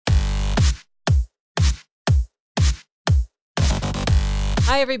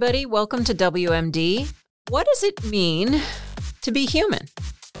Hi, everybody. Welcome to WMD. What does it mean to be human?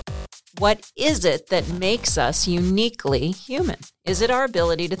 What is it that makes us uniquely human? Is it our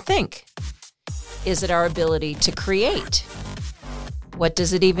ability to think? Is it our ability to create? What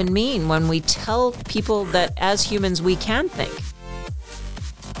does it even mean when we tell people that as humans we can think?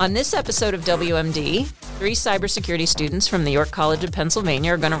 On this episode of WMD, 3 cybersecurity students from the York College of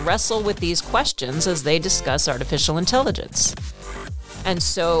Pennsylvania are going to wrestle with these questions as they discuss artificial intelligence. And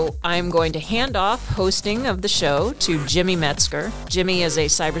so I'm going to hand off hosting of the show to Jimmy Metzger. Jimmy is a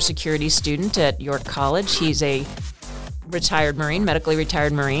cybersecurity student at York College. He's a retired Marine, medically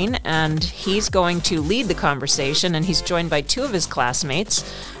retired Marine, and he's going to lead the conversation, and he's joined by 2 of his classmates,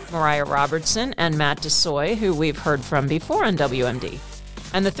 Mariah Robertson and Matt DeSoy, who we've heard from before on WMD.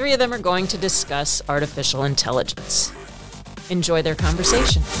 And the 3 of them are going to discuss artificial intelligence. Enjoy their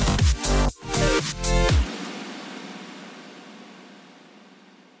conversation.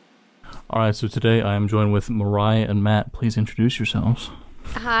 All right, so today I am joined with Mariah and Matt. Please introduce yourselves.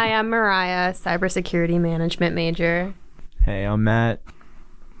 Hi, I'm Mariah, cybersecurity management major. Hey, I'm Matt.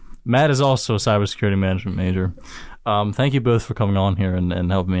 Matt is also a cybersecurity management major. Thank you both for coming on here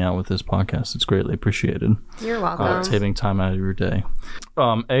and helping me out with this podcast. It's greatly appreciated. You're welcome. Taking time out of your day.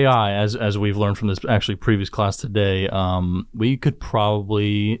 AI, as we've learned from this actually previous class today, we could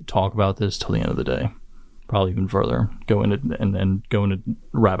probably talk about this till the end of the day. Probably even further, go into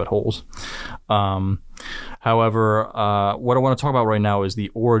rabbit holes. However, what I want to talk about right now is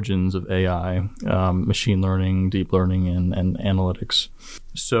the origins of AI, machine learning, deep learning, and analytics.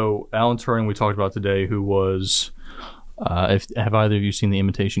 So Alan Turing, we talked about today, who was, have either of you seen The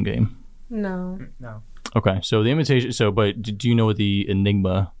Imitation Game? No. Okay, so but do you know what the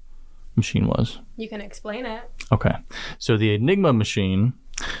Enigma machine was? You can explain it. Okay, so the Enigma machine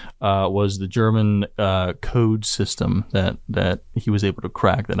was the German code system that he was able to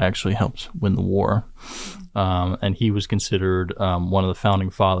crack that actually helped win the war. And he was considered one of the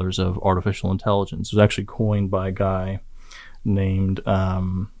founding fathers of artificial intelligence. It was actually coined by a guy named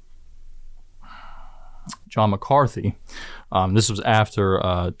John McCarthy. This was after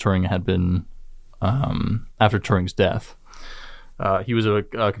Turing had been, after Turing's death. He was a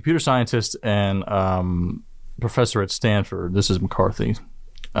computer scientist and professor at Stanford. This is McCarthy.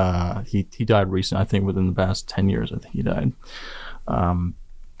 He died recently, I think within the past 10 years, I think he died.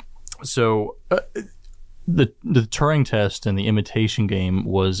 The Turing test and the Imitation Game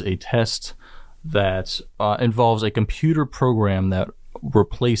was a test that involves a computer program that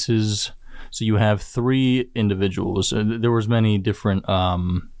replaces, so you have 3 individuals. There was many different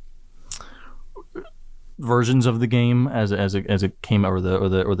versions of the game as it came out, or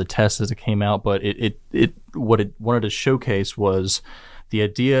the test as it came out, but what it wanted to showcase was the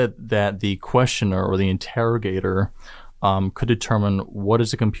idea that the questioner or the interrogator could determine what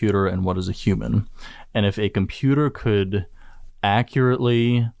is a computer and what is a human. And if a computer could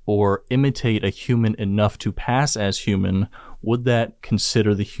accurately or imitate a human enough to pass as human, would that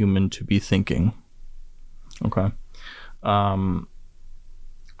consider the human to be thinking? Okay.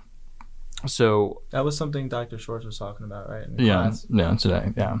 So that was something Dr. Schwartz was talking about, right? Yeah,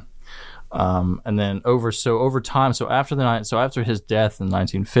 today, yeah. And then over time, after his death in the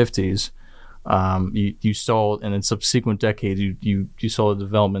 1950s, you saw, and in subsequent decades, you saw the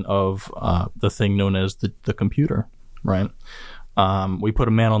development of the thing known as the computer, right? We put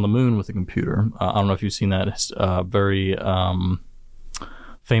a man on the moon with a computer. I don't know if you've seen that very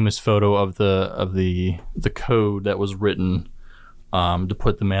famous photo of the code that was written to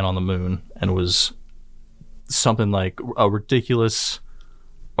put the man on the moon, and it was something like a ridiculously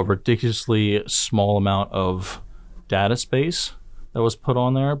small amount of data space that was put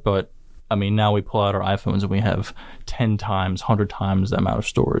on there. But I mean, now we pull out our iPhones and we have 10 times, 100 times the amount of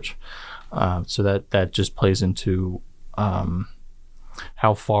storage. So that just plays into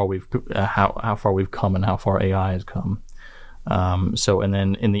how far we've come and how far AI has come. And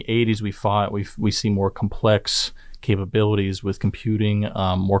then in the 80s, we see more complex capabilities with computing,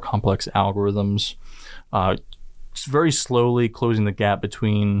 more complex algorithms. It's very slowly closing the gap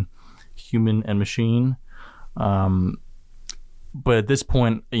between human and machine. But at this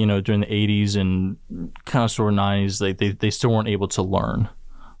point, during the 80s and kind of sort of 90s, they still weren't able to learn,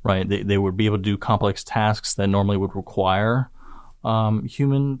 right? They would be able to do complex tasks that normally would require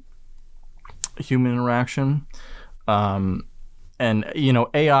human interaction. And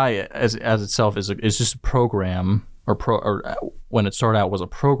AI as itself is just a program, or when it started out was a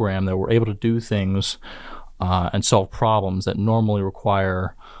program that were able to do things and solve problems that normally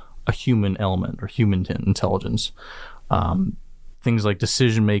require a human element or human intelligence. Things like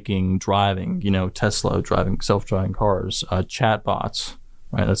decision making, driving, Tesla driving self-driving cars, chatbots,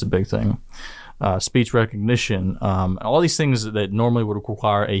 right? That's a big thing. Speech recognition, all these things that normally would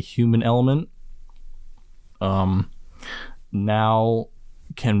require a human element, now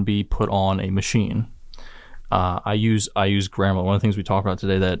can be put on a machine. I use Grammarly. One of the things we talked about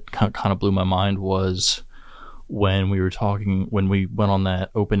today that kind of blew my mind was when we went on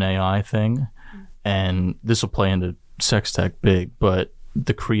that OpenAI thing, and this will play into sex tech big, but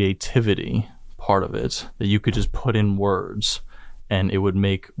the creativity part of it, that you could just put in words and it would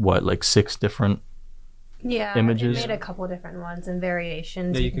make like 6 different images. It made a couple different ones and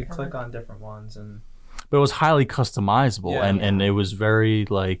variations. Yeah, you could click on different ones but it was highly customizable, and it was very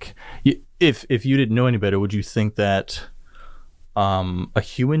like, if you didn't know any better, would you think that a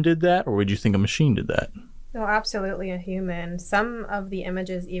human did that, or would you think a machine did that? No, absolutely a human. Some of the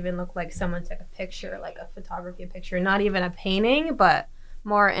images even look like someone took a picture, like a photography picture, not even a painting, but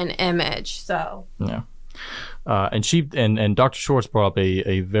more an image. So yeah. And Dr. Schwartz brought up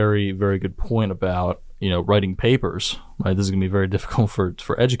a very, very good point about, writing papers, right? This is going to be very difficult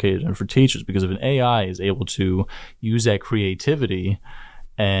for educators and for teachers, because if an AI is able to use that creativity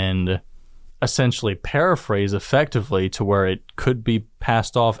and essentially paraphrase effectively to where it could be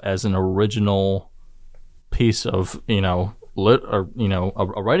passed off as an original piece of, a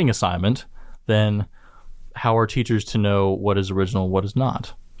writing assignment, then how are teachers to know what is original and what is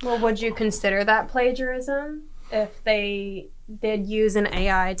not? Well, would you consider that plagiarism if they did use an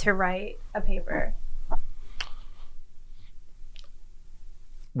AI to write a paper?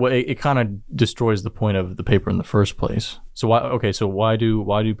 Well, it kind of destroys the point of the paper in the first place. So why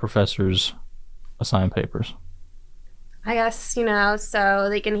do professors assign papers? I guess, so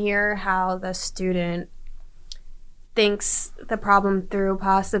they can hear how the student thinks the problem through,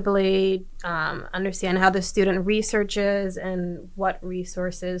 possibly understand how the student researches and what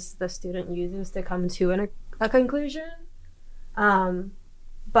resources the student uses to come to a conclusion.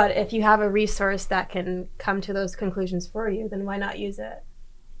 But if you have a resource that can come to those conclusions for you, then why not use it?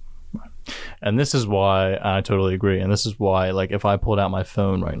 And this is why I totally agree. And this is why, like, if I pulled out my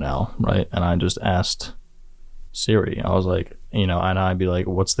phone right now, right, and I just asked Siri, I was like, and I'd be like,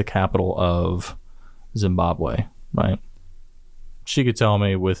 what's the capital of Zimbabwe, right? She could tell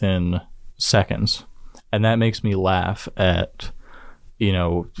me within seconds. And that makes me laugh at,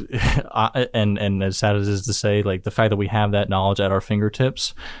 and as sad as it is to say, like, the fact that we have that knowledge at our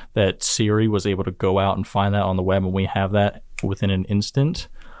fingertips, that Siri was able to go out and find that on the web, and we have that within an instant.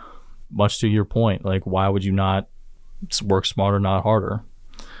 Much to your point, like, why would you not work smarter, not harder?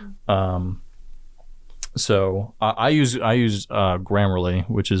 So I use Grammarly,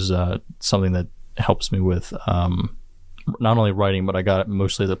 which is something that helps me with not only writing, but I got it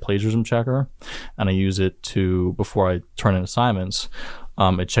mostly the plagiarism checker, and I use it to, before I turn in assignments,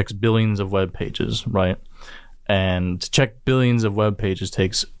 it checks billions of web pages, right? And to check billions of web pages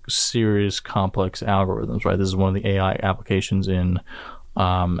takes serious, complex algorithms, right? This is one of the AI applications in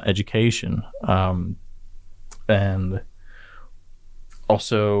education, and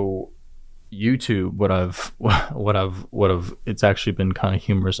also YouTube. What I've it's actually been kind of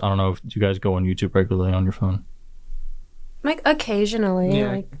humorous. I don't know if you guys go on YouTube regularly on your phone. Like occasionally.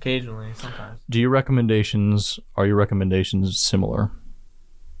 Yeah, occasionally, sometimes. Are your recommendations similar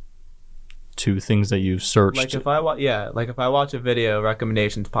to things that you've searched? Like if I watch a video,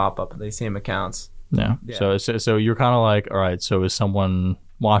 recommendations pop up the same accounts. Yeah. So you're kind of like, all right, so is someone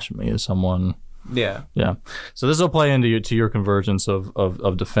watching me? Is someone... Yeah. So this will play into your convergence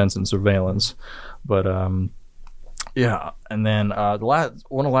of defense and surveillance. But yeah. And then one of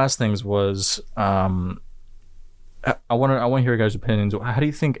the last things was I want to hear your guys' opinions. How do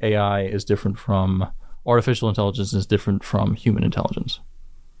you think AI is different from artificial intelligence, is different from human intelligence?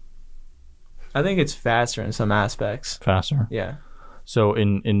 I think it's faster in some aspects. Faster? Yeah. So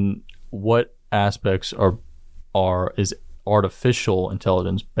in what aspects is artificial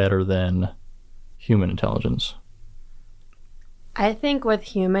intelligence better than human intelligence? I think with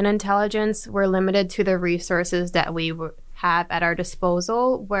human intelligence, we're limited to the resources that we have at our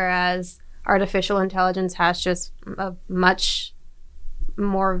disposal, whereas artificial intelligence has just a much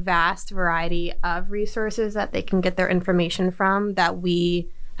more vast variety of resources that they can get their information from, that we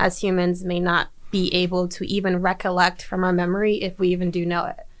as humans may not be able to even recollect from our memory if we even do know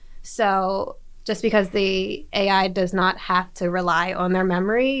it. So just because the AI does not have to rely on their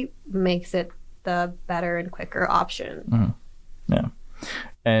memory makes it the better and quicker option. Mm-hmm. Yeah.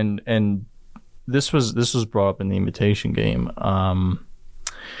 And this was brought up in The Imitation Game.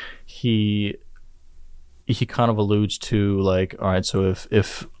 He kind of alludes to, like, all right, so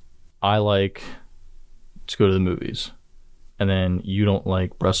if I like to go to the movies and then you don't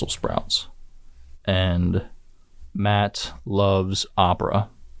like Brussels sprouts, and Matt loves opera,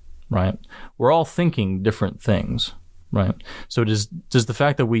 right? We're all thinking different things, right? So does the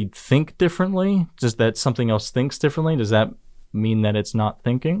fact that we think differently, does that something else thinks differently, does that mean that it's not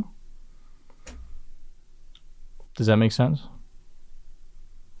thinking? Does that make sense?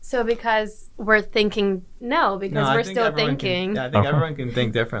 So because we're thinking, because I we're think still everyone thinking. I think everyone can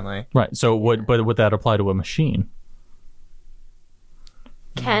think differently. Right. So would that apply to a machine?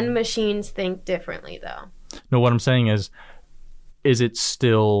 Can machines think differently, though? No, what I'm saying is it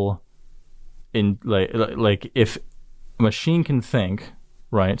still in like if a machine can think,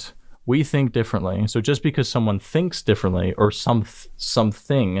 right? We think differently. So just because someone thinks differently or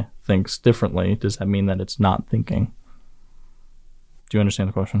something thinks differently, does that mean that it's not thinking? Do you understand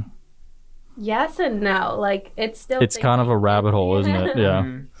the question? Yes and no. Like it's still. It's kind of a rabbit hole, isn't it?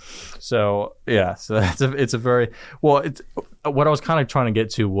 Yeah. So yeah. So it's a very well. It's what I was kind of trying to get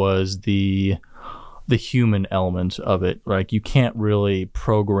to was the human element of it. Like you can't really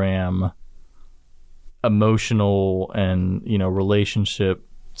program emotional and relationship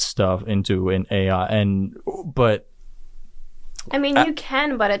stuff into an AI, but I mean, you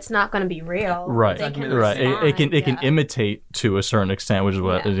can, but it's not going to be real. Right, They can right. It can respond, imitate to a certain extent, which is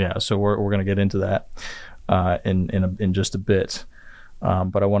what. Yeah. So we're going to get into that in just a bit,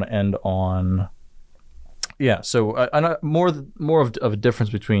 but I want to end on. Yeah. So more of a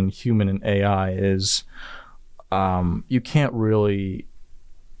difference between human and AI is, you can't really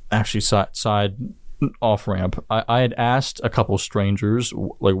actually side off ramp. I had asked a couple strangers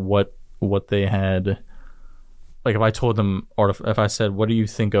like what they had. Like if I told them, if I said, what do you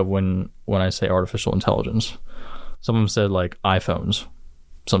think of when I say artificial intelligence? Some of them said like iPhones.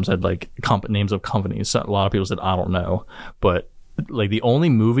 Some said like names of companies. A lot of people said, I don't know. But like the only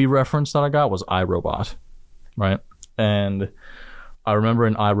movie reference that I got was iRobot, right? And I remember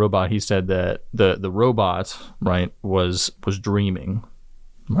in iRobot, he said that the robot, right, was dreaming,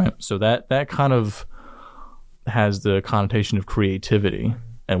 right? So that kind of has the connotation of creativity.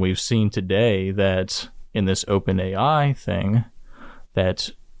 And we've seen today that in this open AI thing, that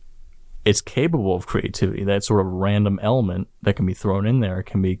it's capable of creativity. That sort of random element that can be thrown in there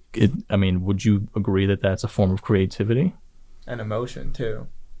can be. I mean, would you agree that that's a form of creativity? And emotion too.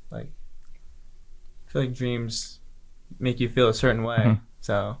 Like, I feel like dreams make you feel a certain way. Mm-hmm.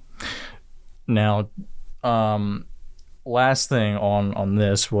 So now, last thing on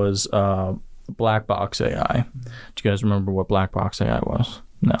this was black box AI. Do you guys remember what black box AI was?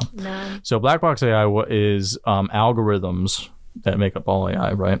 No. So black box AI is algorithms that make up all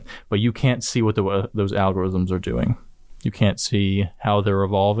AI, right? But you can't see what those algorithms are doing. You can't see how they're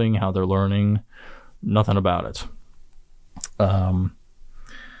evolving, how they're learning, nothing about it.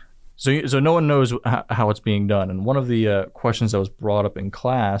 So no one knows how it's being done. And one of the questions that was brought up in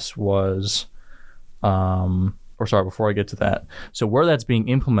class was, before I get to that. So where that's being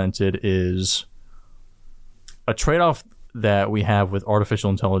implemented is a trade-off that we have with artificial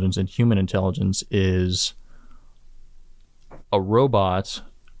intelligence and human intelligence is a robot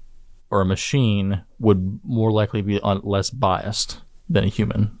or a machine would more likely be less biased than a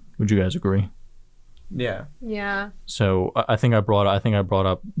human. Would you guys agree? yeah. Yeah. So I think I brought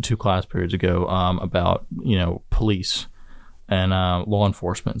up 2 class periods ago about police and law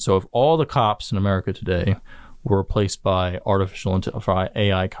enforcement. So if all the cops in America today were replaced by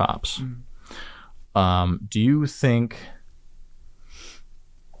AI cops, do you think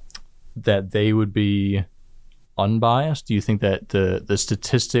that they would be unbiased? Do you think that the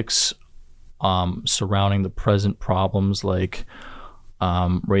statistics surrounding the present problems like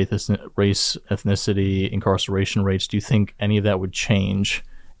race, ethnicity, incarceration rates, do you think any of that would change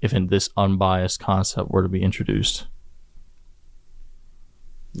if this unbiased concept were to be introduced?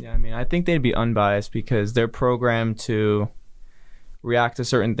 Yeah, I mean, I think they'd be unbiased because they're programmed to react to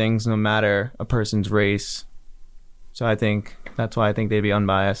certain things no matter a person's race. So I think that's why I think they'd be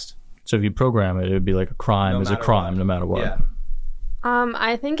unbiased. So if you program it, it would be like a crime is a crime no matter what. Yeah.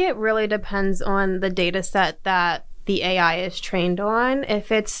 I think it really depends on the data set that the AI is trained on.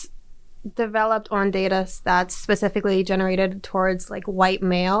 If it's developed on data that's specifically generated towards like white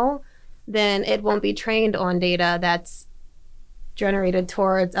male, then it won't be trained on data that's generated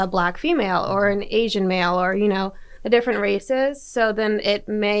towards a black female or an Asian male or, the different races. So then it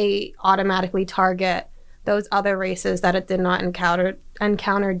may automatically target those other races that it did not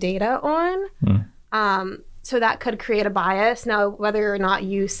encounter data on. So that could create a bias. Now, whether or not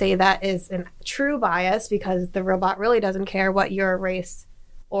you say that is a true bias because the robot really doesn't care what your race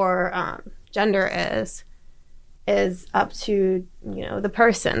or gender is up to, the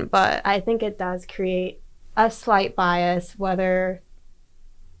person. But I think it does create a slight bias, whether,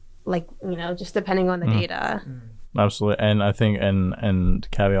 just depending on the data. absolutely. And I think, and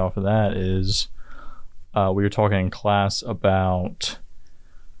caveat for that is, we were talking in class about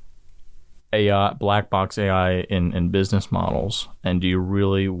AI, black box AI in business models. And do you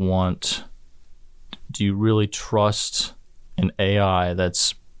really trust an AI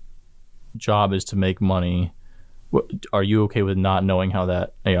that's job is to make money? Are you okay with not knowing how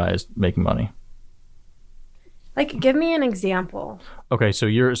that AI is making money? Like, give me an example. Okay, so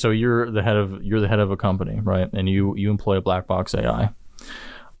you're the head of a company, right? And you employ a black box AI,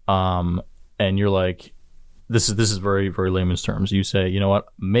 and you're like, this is very, very layman's terms. You say, you know what,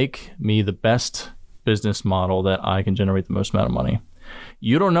 make me the best business model that I can generate the most amount of money.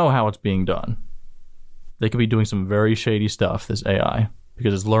 You don't know how it's being done. They could be doing some very shady stuff, this AI,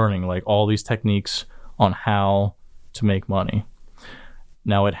 because it's learning like all these techniques on how to make money.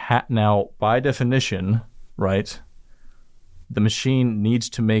 Now now by definition, right, the machine needs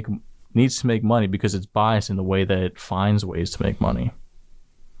to make money because it's biased in the way that it finds ways to make money.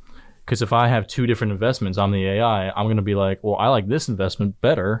 Because if I have two different investments, I'm the AI, I'm going to be like, well, I like this investment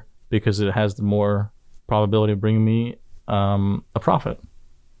better because it has the more probability of bringing me a profit.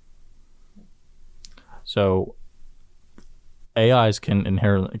 So AIs can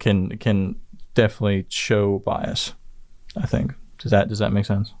inherently can definitely show bias, I think. Does that make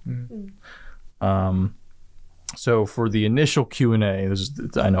sense? Mm-hmm. So for the initial Q&A,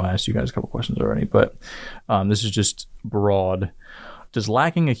 I know I asked you guys a couple questions already, but this is just broad. Does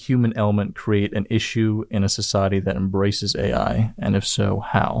lacking a human element create an issue in a society that embraces AI? And if so,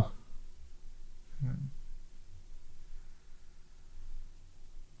 how?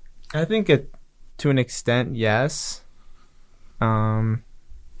 I think to an extent, yes. I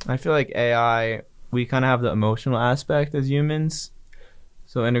feel like AI, we kind of have the emotional aspect as humans.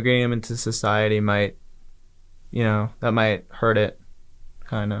 So integrating them into society might, that might hurt it,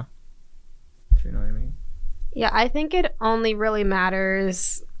 kind of. If you know what I mean? Yeah, I think it only really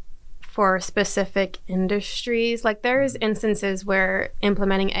matters for specific industries. Like, there's instances where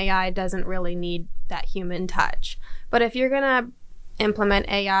implementing AI doesn't really need that human touch. But if you're going to implement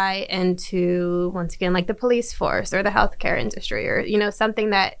AI into, once again, like the police force or the healthcare industry, or,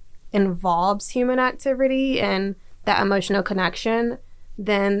 something that involves human activity and that emotional connection,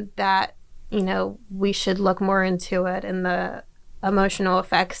 then that, we should look more into it and the emotional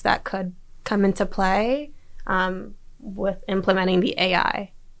effects that could come into play with implementing the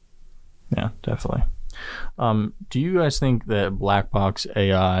AI. Yeah, definitely. Do you guys think that black box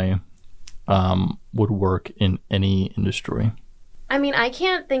AI would work in any industry? I mean, I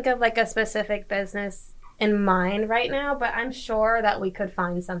can't think of like a specific business in mind right now, but I'm sure that we could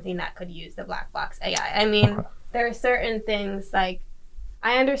find something that could use the black box AI. I mean, okay. There are certain things, like,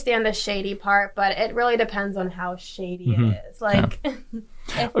 I understand the shady part, but it really depends on how shady it is. Like,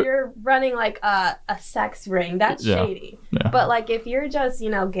 if you're running like a sex ring, that's shady. Yeah. But like if you're just,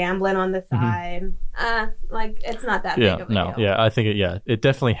 gambling on the side, like it's not that big of a deal. Yeah, I think it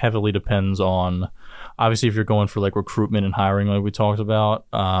definitely heavily depends on, obviously, if you're going for like recruitment and hiring, like we talked about,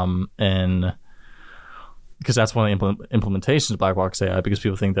 and because that's one of the implementations of black box AI, because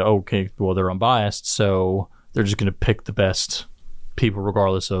people think that, they're unbiased, so they're just going to pick the best people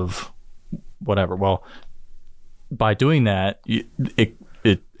regardless of whatever. Well, by doing that,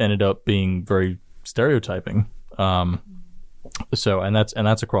 it ended up being very stereotyping. So and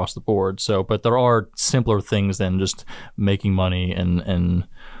that's across the board. So, but there are simpler things than just making money and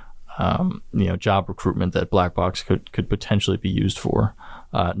job recruitment that black box could potentially be used for.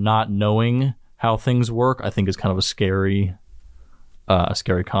 Not knowing how things work, I think, is kind of a scary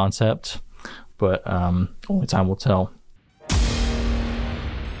concept. But only time will tell.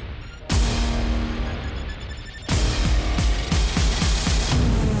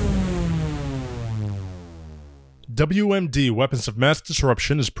 WMD Weapons of Mass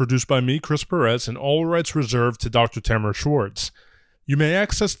Disruption is produced by me, Chris Perez, and all rights reserved to Dr. Tamara Schwartz. You may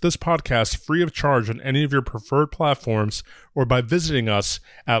access this podcast free of charge on any of your preferred platforms or by visiting us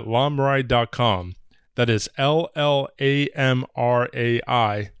at lamrai.com. That is LLAMRAI.com.